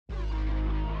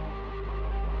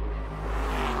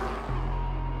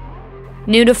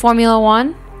New to Formula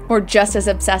One? Or just as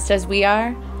obsessed as we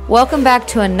are? Welcome back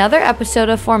to another episode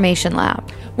of Formation Lab,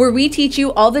 where we teach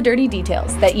you all the dirty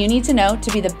details that you need to know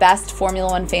to be the best Formula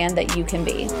One fan that you can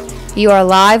be. You are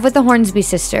live with the Hornsby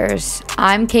sisters.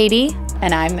 I'm Katie.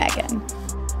 And I'm Megan.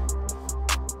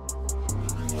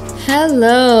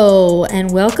 Hello, and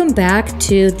welcome back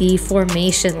to the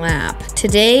Formation Lab.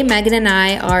 Today, Megan and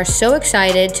I are so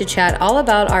excited to chat all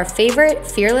about our favorite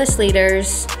fearless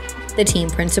leaders, the team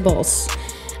principals.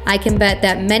 I can bet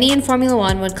that many in Formula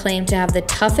One would claim to have the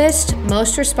toughest,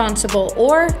 most responsible,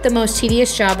 or the most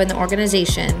tedious job in the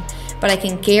organization, but I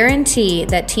can guarantee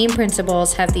that team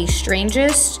principals have the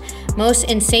strangest, most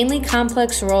insanely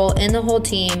complex role in the whole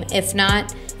team, if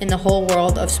not in the whole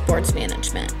world of sports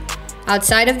management.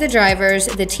 Outside of the drivers,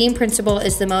 the team principal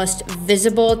is the most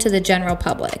visible to the general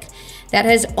public. That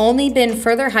has only been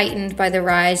further heightened by the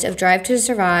rise of Drive to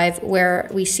Survive, where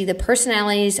we see the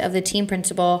personalities of the team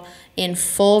principal in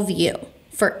full view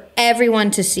for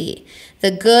everyone to see. The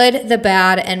good, the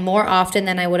bad, and more often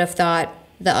than I would have thought,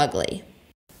 the ugly.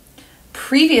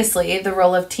 Previously, the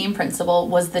role of team principal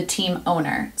was the team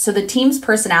owner. So the team's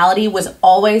personality was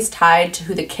always tied to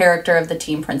who the character of the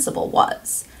team principal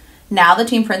was. Now the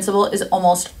team principal is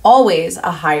almost always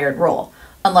a hired role.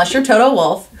 Unless you're Toto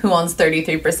Wolff, who owns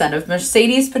 33% of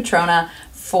Mercedes Petronas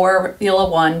Formula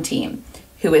One team,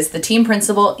 who is the team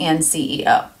principal and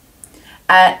CEO.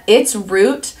 At its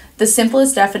root, the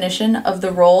simplest definition of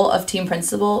the role of team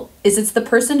principal is it's the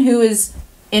person who is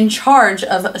in charge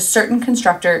of a certain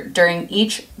constructor during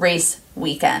each race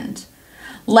weekend.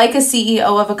 Like a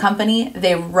CEO of a company,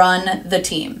 they run the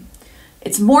team.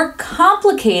 It's more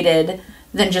complicated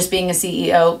than just being a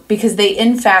CEO because they,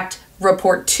 in fact,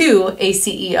 report to a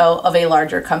CEO of a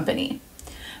larger company.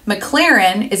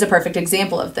 McLaren is a perfect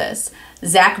example of this.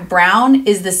 Zak Brown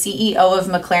is the CEO of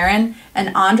McLaren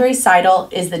and Andre Seidel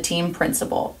is the team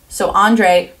principal. So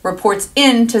Andre reports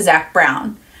in to Zak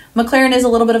Brown. McLaren is a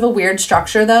little bit of a weird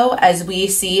structure though, as we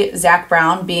see Zak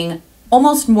Brown being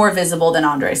almost more visible than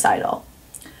Andre Seidel.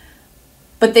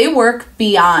 But they work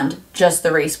beyond just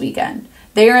the race weekend.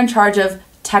 They are in charge of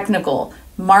technical,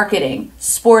 marketing,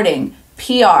 sporting,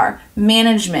 PR,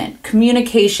 management,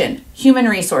 communication, human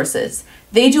resources.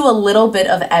 They do a little bit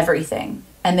of everything,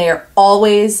 and they are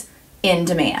always in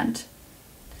demand.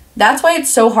 That's why it's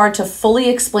so hard to fully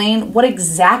explain what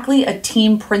exactly a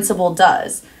team principal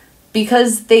does,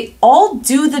 because they all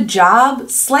do the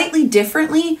job slightly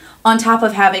differently on top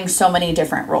of having so many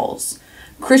different roles.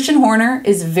 Christian Horner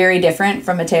is very different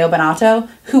from Matteo Binotto,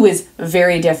 who is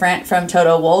very different from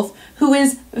Toto Wolff, who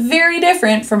is very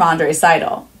different from Andre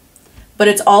Seidel. But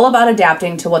it's all about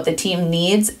adapting to what the team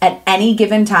needs at any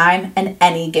given time and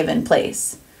any given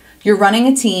place. You're running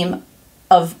a team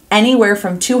of anywhere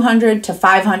from 200 to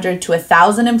 500 to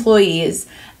 1,000 employees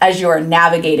as you are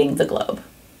navigating the globe.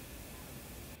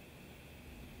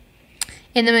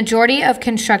 In the majority of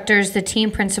constructors, the team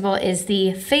principal is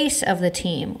the face of the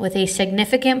team, with a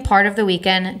significant part of the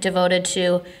weekend devoted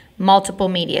to multiple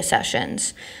media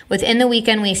sessions. Within the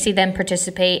weekend, we see them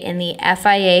participate in the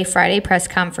FIA Friday press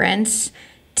conference,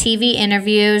 TV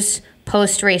interviews,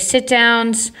 post-race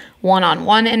sit-downs,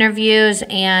 one-on-one interviews,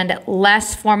 and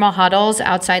less formal huddles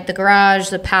outside the garage,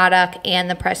 the paddock, and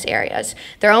the press areas.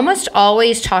 They're almost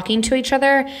always talking to each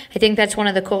other. I think that's one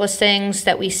of the coolest things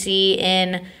that we see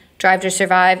in Drive to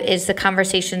Survive is the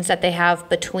conversations that they have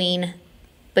between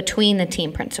the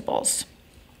team principals.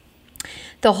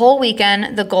 The whole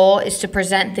weekend, the goal is to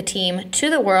present the team to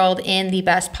the world in the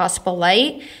best possible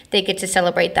light. They get to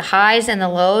celebrate the highs and the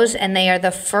lows, and they are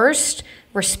the first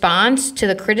response to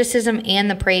the criticism and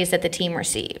the praise that the team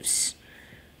receives.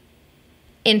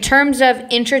 In terms of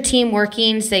intra-team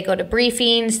workings, they go to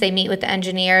briefings, they meet with the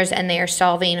engineers, and they are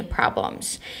solving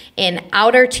problems. In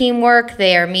outer teamwork,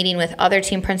 they are meeting with other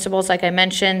team principals, like I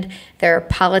mentioned. They're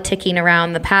politicking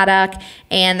around the paddock,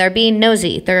 and they're being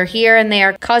nosy. They're here, and they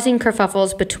are causing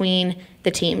kerfuffles between the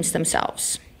teams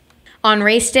themselves. On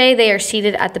race day, they are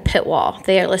seated at the pit wall.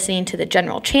 They are listening to the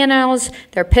general channels,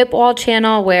 their pit wall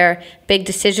channel, where big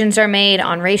decisions are made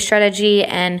on race strategy,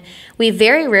 and we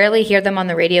very rarely hear them on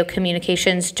the radio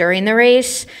communications during the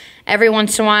race. Every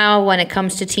once in a while, when it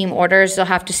comes to team orders, they'll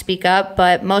have to speak up,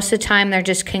 but most of the time, they're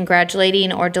just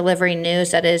congratulating or delivering news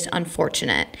that is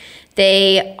unfortunate.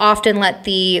 They often let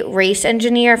the race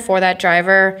engineer for that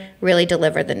driver really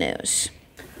deliver the news.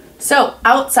 So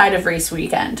outside of race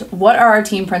weekend, what are our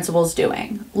team principals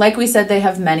doing? Like we said, they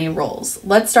have many roles.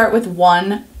 Let's start with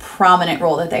one prominent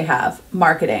role that they have,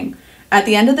 marketing. At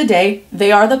the end of the day,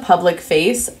 they are the public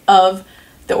face of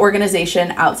the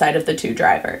organization outside of the two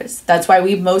drivers. That's why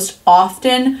we most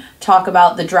often talk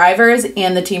about the drivers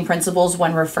and the team principals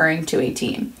when referring to a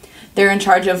team. They're in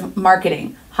charge of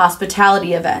marketing,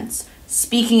 hospitality events,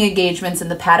 speaking engagements in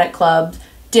the Paddock Club,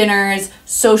 dinners,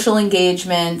 social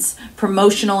engagements,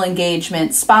 promotional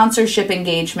engagements, sponsorship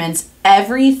engagements,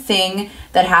 everything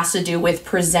that has to do with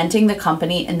presenting the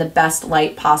company in the best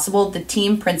light possible, the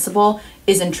team principal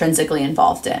is intrinsically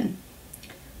involved in.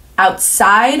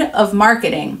 Outside of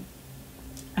marketing,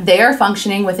 they are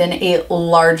functioning within a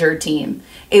larger team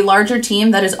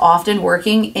that is often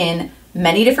working in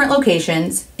many different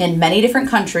locations, in many different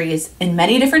countries, in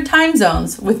many different time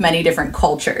zones, with many different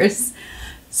cultures.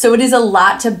 So it is a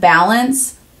lot to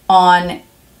balance on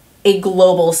a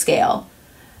global scale,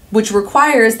 which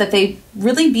requires that they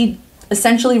really be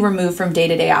essentially removed from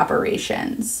day-to-day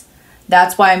operations.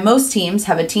 That's why most teams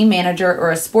have a team manager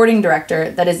or a sporting director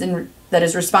that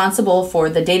is responsible for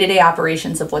the day-to-day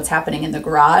operations of what's happening in the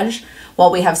garage, while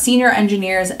we have senior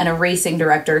engineers and a racing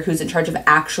director who's in charge of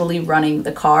actually running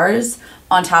the cars,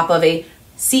 on top of a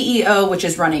CEO, which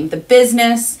is running the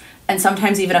business, and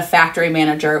sometimes even a factory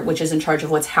manager, which is in charge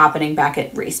of what's happening back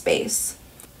at race base.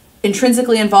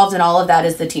 Intrinsically involved in all of that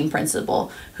is the team principal,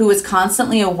 who is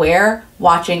constantly aware,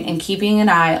 watching, and keeping an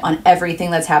eye on everything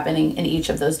that's happening in each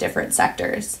of those different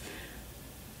sectors.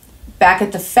 Back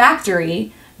at the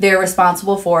factory, they're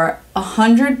responsible for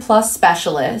 100+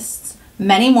 specialists,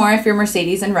 many more if you're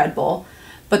Mercedes and Red Bull,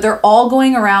 but they're all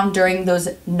going around during those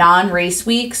non-race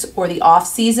weeks or the off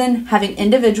season, having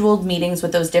individual meetings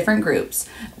with those different groups,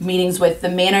 meetings with the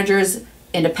managers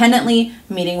independently,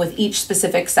 meeting with each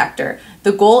specific sector.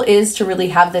 The goal is to really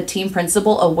have the team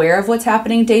principal aware of what's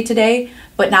happening day to day,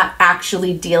 but not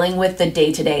actually dealing with the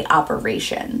day-to-day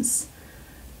operations.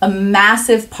 A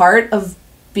massive part of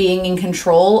being in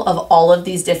control of all of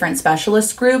these different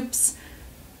specialist groups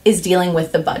is dealing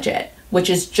with the budget, which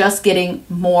is just getting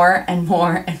more and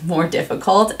more and more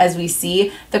difficult as we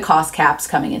see the cost caps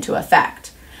coming into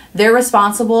effect. They're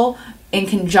responsible, in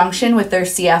conjunction with their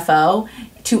CFO,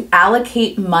 to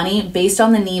allocate money based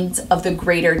on the needs of the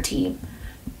greater team.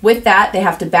 With that, they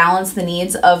have to balance the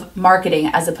needs of marketing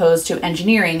as opposed to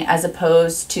engineering, as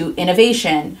opposed to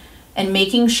innovation, and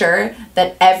making sure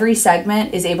that every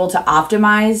segment is able to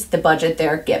optimize the budget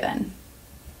they're given.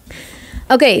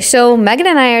 Okay, so Megan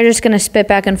and I are just going to spit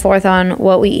back and forth on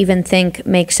what we even think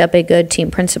makes up a good team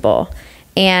principal.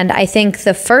 And I think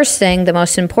the first thing, the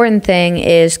most important thing,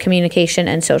 is communication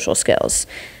and social skills.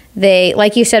 They,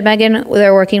 like you said, Megan,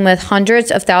 they're working with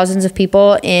hundreds of thousands of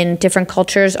people in different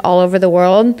cultures all over the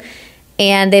world.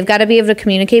 And they've got to be able to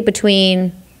communicate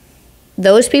between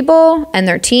those people and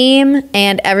their team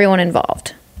and everyone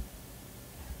involved.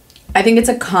 I think it's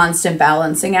a constant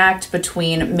balancing act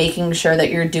between making sure that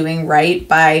you're doing right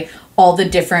by all the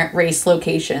different race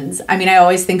locations. I mean, I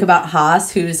always think about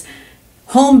Haas, whose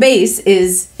home base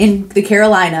is in the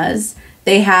Carolinas.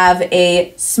 They have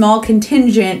a small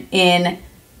contingent in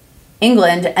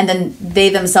England, and then they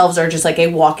themselves are just like a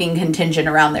walking contingent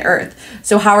around the earth.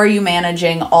 So how are you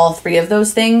managing all three of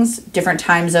those things, different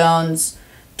time zones,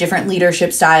 different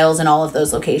leadership styles in all of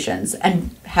those locations,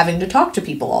 and having to talk to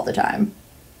people all the time?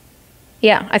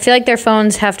 Yeah, I feel like their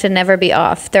phones have to never be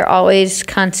off. They're always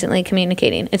constantly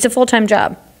communicating. It's a full-time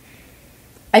job.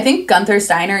 I think Gunther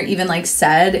Steiner even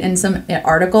said in some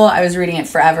article, I was reading it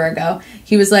forever ago,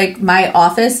 he was like, my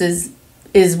office is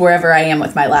wherever I am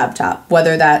with my laptop,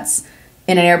 whether that's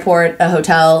in an airport, a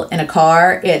hotel, in a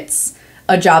car. It's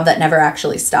a job that never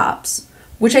actually stops,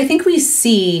 which I think we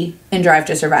see in Drive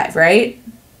to Survive, right?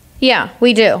 Yeah,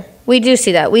 we do. We do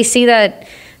see that. We see that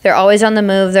they're always on the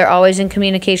move. They're always in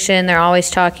communication. They're always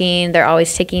talking. They're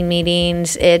always taking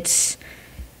meetings.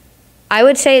 I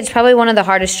would say it's probably one of the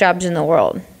hardest jobs in the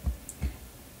world.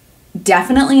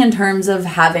 Definitely in terms of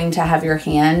having to have your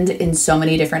hand in so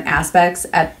many different aspects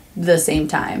at the same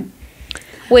time.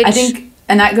 Which I think,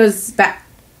 and that goes back.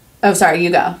 Oh, sorry, you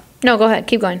go. No, go ahead.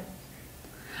 Keep going.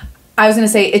 I was going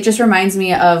to say, it just reminds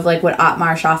me of what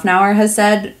Otmar Schaffnauer has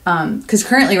said. Because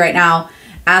currently right now,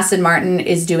 Aston Martin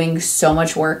is doing so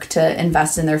much work to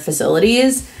invest in their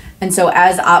facilities. And so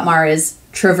as Otmar is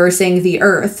traversing the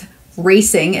earth,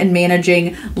 racing and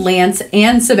managing Lance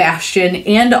and Sebastian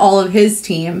and all of his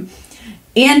team,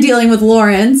 and dealing with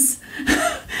Lawrence,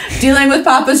 dealing with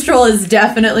Papa Stroll is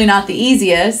definitely not the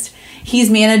easiest. He's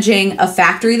managing a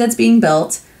factory that's being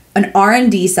built, an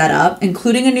R&D setup,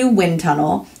 including a new wind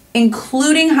tunnel,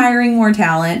 including hiring more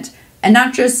talent, and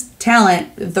not just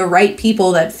talent, the right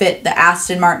people that fit the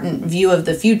Aston Martin view of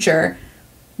the future,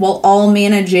 while all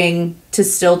managing to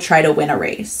still try to win a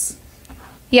race.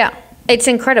 Yeah, it's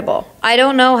incredible. I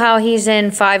don't know how he's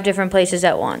in 5 different places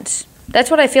at once. That's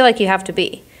what I feel like you have to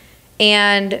be.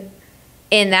 And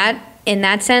in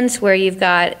that sense, where you've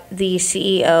got the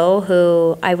CEO,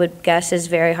 who I would guess is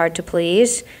very hard to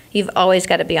please, you've always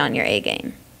got to be on your A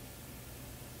game.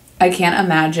 I can't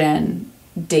imagine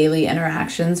daily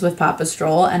interactions with Papa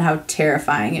Stroll and how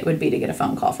terrifying it would be to get a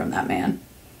phone call from that man.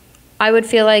 I would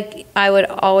feel like I would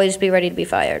always be ready to be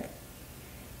fired.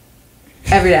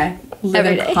 Every day. Live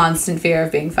Every in day. constant fear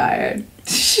of being fired.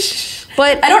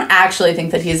 But I don't actually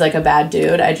think that he's like a bad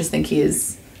dude. I just think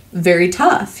he's very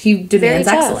tough. He demands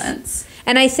Very tough. excellence.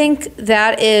 And I think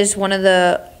that is one of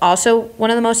the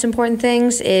most important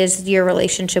things is your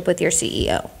relationship with your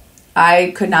CEO.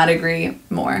 I could not agree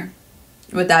more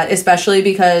with that, especially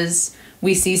because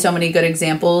we see so many good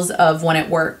examples of when it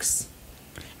works.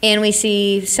 And we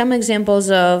see some examples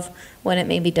of when it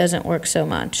maybe doesn't work so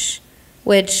much,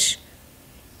 which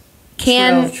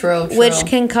True. which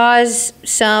can cause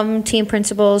some team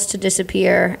principals to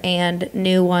disappear and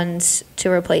new ones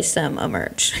to replace them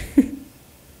emerge.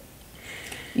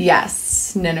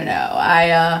 Yes. No.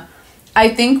 I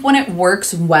think when it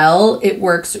works well, it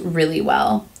works really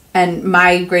well. And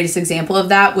my greatest example of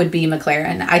that would be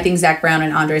McLaren. I think Zach Brown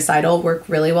and Andre Seidel work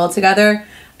really well together.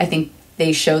 I think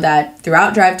they show that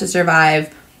throughout Drive to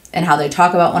Survive and how they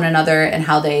talk about one another and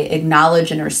how they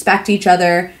acknowledge and respect each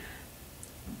other.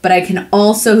 But I can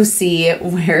also see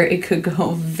where it could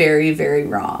go very, very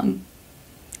wrong.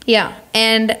 Yeah,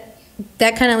 and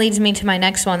that kind of leads me to my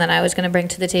next one that I was going to bring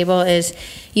to the table is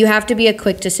you have to be a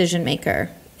quick decision maker.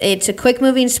 It's a quick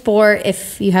moving sport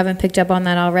if you haven't picked up on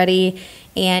that already,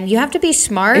 and you have to be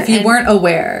smart. If you weren't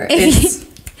aware,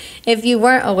 if you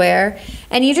weren't aware,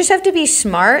 and you just have to be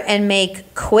smart and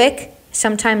make quick,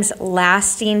 sometimes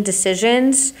lasting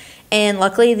decisions, and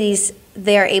luckily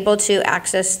they are able to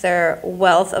access their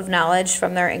wealth of knowledge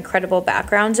from their incredible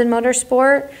backgrounds in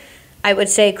motorsport. I would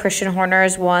say Christian Horner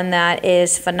is one that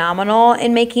is phenomenal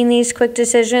in making these quick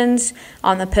decisions.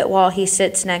 On the pit wall, he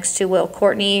sits next to Will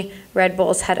Courtney, Red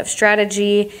Bull's head of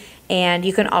strategy, and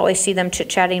you can always see them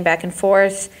chit-chatting back and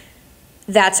forth.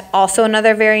 That's also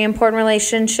another very important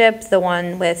relationship, the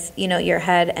one with, your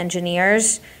head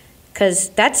engineers, because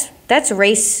that's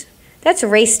race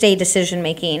day decision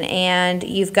making, and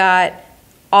you've got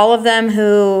all of them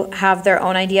who have their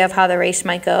own idea of how the race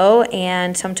might go,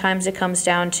 and sometimes it comes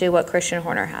down to what Christian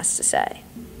Horner has to say.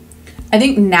 I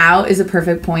think now is a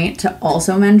perfect point to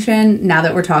also mention, now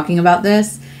that we're talking about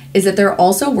this, is that they're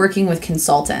also working with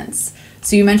consultants.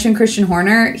 So you mentioned Christian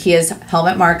Horner. He has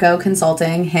Helmut Marko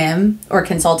consulting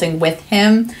with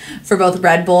him for both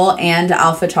Red Bull and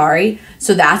AlphaTauri.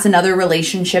 So that's another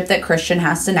relationship that Christian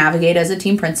has to navigate as a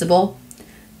team principal.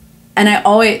 And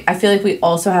I feel like we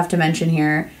also have to mention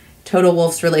here Toto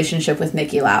Wolff's relationship with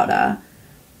Niki Lauda.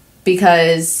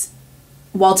 Because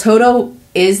while Toto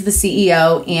is the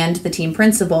CEO and the team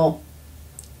principal,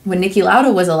 when Niki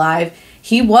Lauda was alive,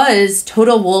 he was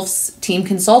Toto Wolff's team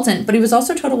consultant, but he was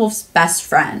also Toto Wolff's best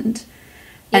friend.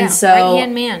 Yeah, and so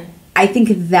right-hand man. I think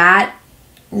that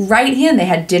right hand, they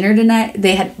had dinner tonight.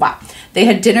 They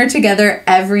had dinner together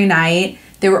every night.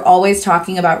 They were always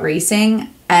talking about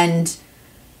racing and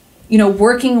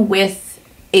working with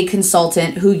a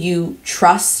consultant who you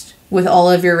trust with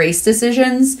all of your race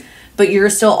decisions, but you're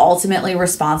still ultimately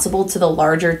responsible to the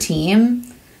larger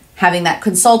team. Having that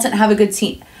consultant have a good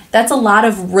team, that's a lot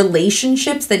of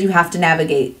relationships that you have to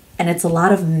navigate. And it's a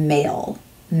lot of male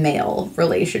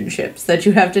relationships that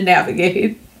you have to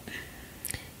navigate.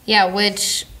 Yeah,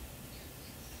 which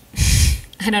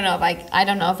I don't know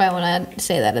if I want to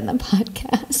say that in the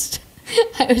podcast.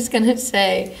 I was going to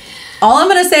say, all I'm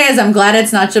going to say is I'm glad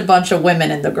it's not a bunch of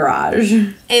women in the garage.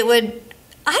 I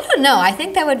don't know. I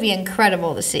think that would be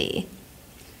incredible to see.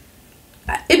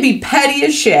 It'd be petty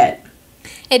as shit.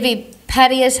 It'd be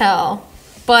petty as hell.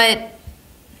 But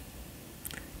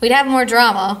we'd have more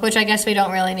drama, which I guess we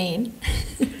don't really need.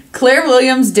 Claire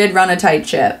Williams did run a tight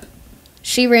ship.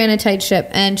 She ran a tight ship,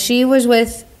 and she was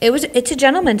it's a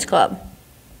gentleman's club.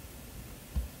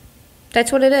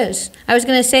 That's what it is. I was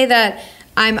going to say that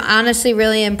I'm honestly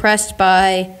really impressed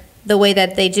by the way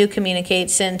that they do communicate,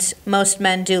 since most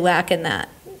men do lack in that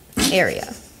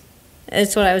area.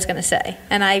 That's what I was going to say.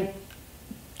 And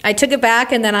I took it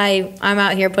back, and then I'm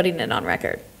out here putting it on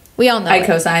record. We all know I it.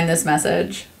 co-signed this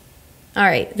message. All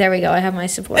right, there we go. I have my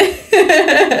support.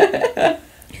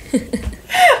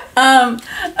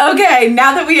 Okay,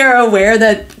 now that we are aware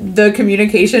that the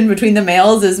communication between the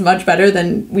males is much better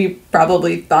than we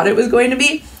probably thought it was going to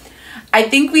be, I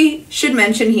think we should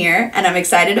mention here, and I'm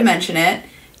excited to mention it,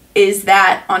 is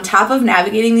that on top of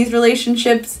navigating these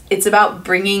relationships, it's about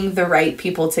bringing the right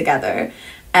people together.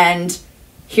 And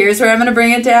Here's where I'm going to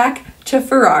bring it back to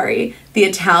Ferrari, the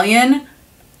Italian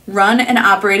run and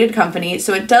operated company.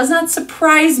 So it does not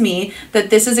surprise me that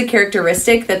this is a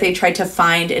characteristic that they tried to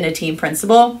find in a team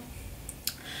principal.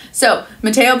 So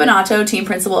Matteo Binotto, team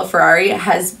principal of Ferrari,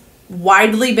 has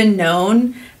widely been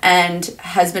known and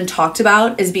has been talked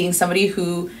about as being somebody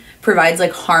who provides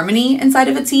like harmony inside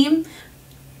of a team.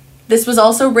 This was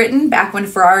also written back when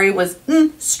Ferrari was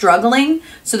struggling.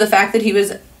 So the fact that he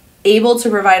was able to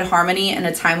provide harmony in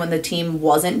a time when the team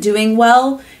wasn't doing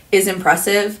well is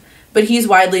impressive. But he's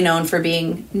widely known for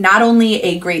being not only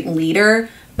a great leader,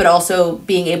 but also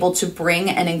being able to bring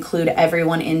and include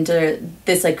everyone into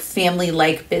this like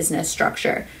family-like business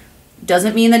structure.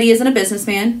 Doesn't mean that he isn't a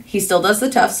businessman. He still does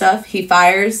the tough stuff. He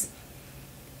fires.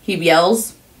 He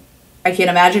yells. I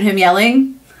can't imagine him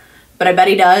yelling, but I bet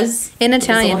he does. In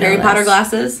Italian, Harry Potter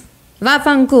glasses.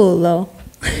 Vaffanculo.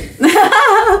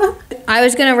 I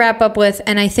was going to wrap up with,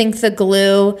 and I think the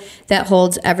glue that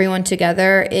holds everyone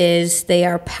together is they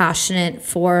are passionate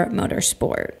for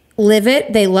motorsport. Live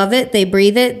it, they love it, they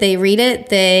breathe it, they read it,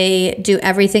 they do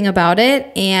everything about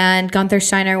it. And Gunther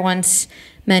Steiner once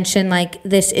mentioned, like,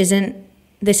 this isn't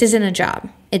a job.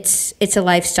 It's a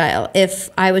lifestyle. If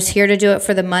I was here to do it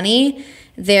for the money,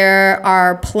 there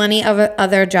are plenty of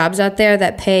other jobs out there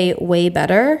that pay way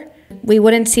better. We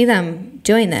wouldn't see them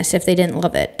doing this if they didn't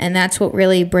love it. And that's what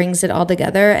really brings it all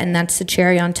together. And that's the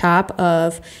cherry on top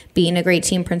of being a great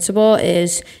team principal,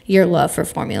 is your love for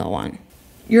Formula One.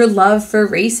 Your love for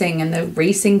racing and the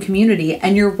racing community,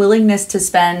 and your willingness to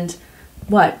spend,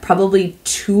 probably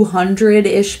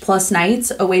 200-ish plus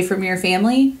nights away from your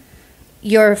family?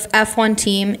 Your F1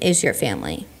 team is your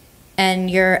family. And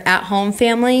your at-home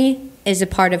family is a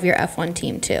part of your F1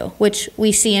 team too, which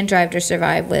we see in Drive to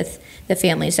Survive with the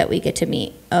families that we get to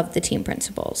meet of the team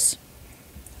principals.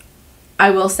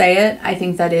 I will say it. I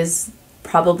think that is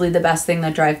probably the best thing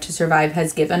that Drive to Survive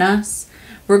has given us.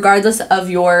 Regardless of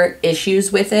your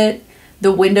issues with it,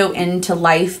 the window into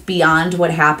life beyond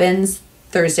what happens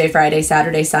Thursday, Friday,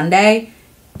 Saturday, Sunday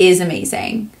is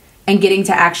amazing. And getting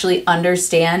to actually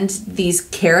understand these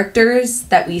characters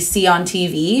that we see on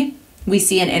TV, we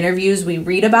see in interviews, we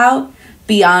read about,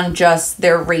 beyond just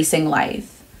their racing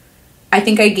life. I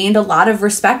think I gained a lot of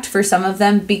respect for some of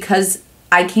them because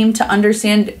I came to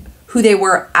understand who they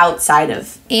were outside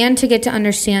of. And to get to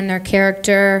understand their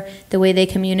character, the way they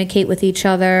communicate with each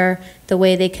other, the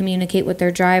way they communicate with their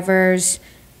drivers.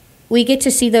 We get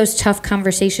to see those tough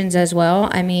conversations as well.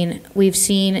 I mean, we've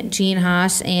seen Gene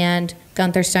Haas and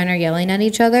Gunther Steiner yelling at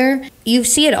each other. You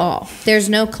see it all. There's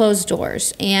no closed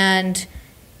doors. And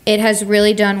it has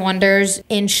really done wonders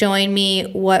in showing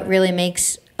me what really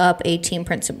makes up a team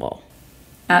principal.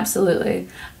 Absolutely.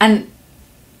 And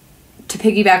to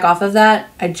piggyback off of that,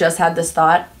 I just had this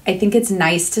thought. I think it's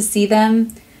nice to see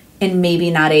them in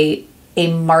maybe not a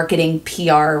marketing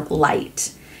PR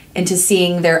light, into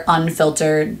seeing their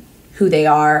unfiltered who they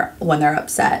are when they're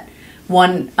upset.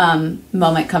 One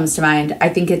moment comes to mind. I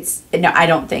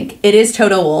don't think. It is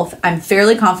Toto Wolff. I'm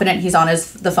fairly confident he's on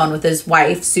the phone with his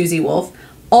wife, Susie Wolff.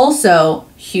 Also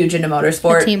huge into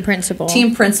motorsport. A team principal.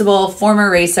 Team principal, former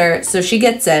racer. So she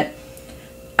gets it.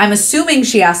 I'm assuming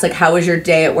she asked, like, how was your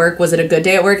day at work? Was it a good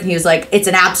day at work? And he was like, it's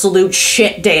an absolute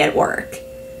shit day at work.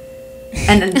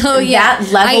 And that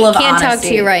level of honesty. I can't talk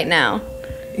to you right now.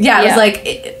 Yeah, it was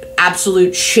like,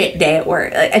 absolute shit day at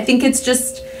work. I think it's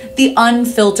just the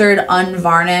unfiltered,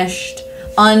 unvarnished,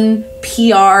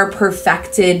 un-PR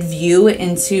perfected view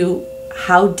into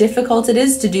how difficult it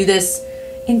is to do this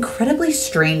incredibly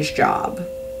strange job.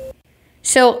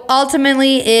 So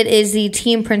ultimately, it is the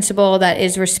team principal that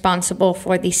is responsible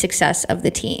for the success of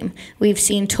the team. We've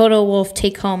seen Toto Wolff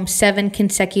take home 7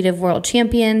 consecutive world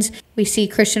champions. We see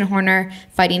Christian Horner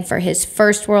fighting for his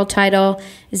first world title,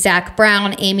 Zach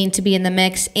Brown aiming to be in the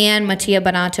mix, and Matteo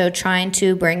Binotto trying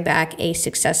to bring back a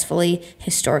successfully,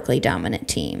 historically dominant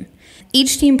team.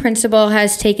 Each team principal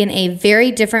has taken a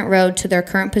very different road to their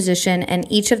current position, and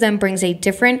each of them brings a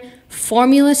different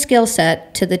formula skill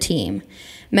set to the team.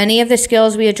 Many of the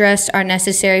skills we addressed are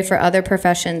necessary for other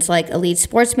professions like elite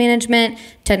sports management,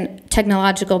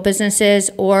 technological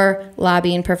businesses, or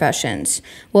lobbying professions.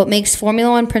 What makes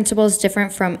Formula One principals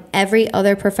different from every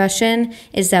other profession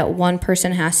is that one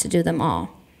person has to do them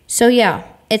all. So yeah,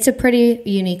 it's a pretty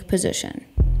unique position.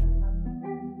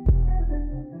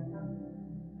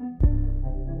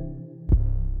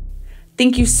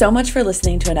 Thank you so much for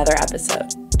listening to another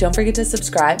episode. Don't forget to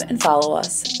subscribe and follow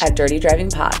us at Dirty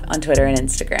Driving Pod on Twitter and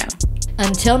Instagram.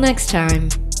 Until next time,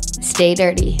 stay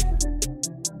dirty.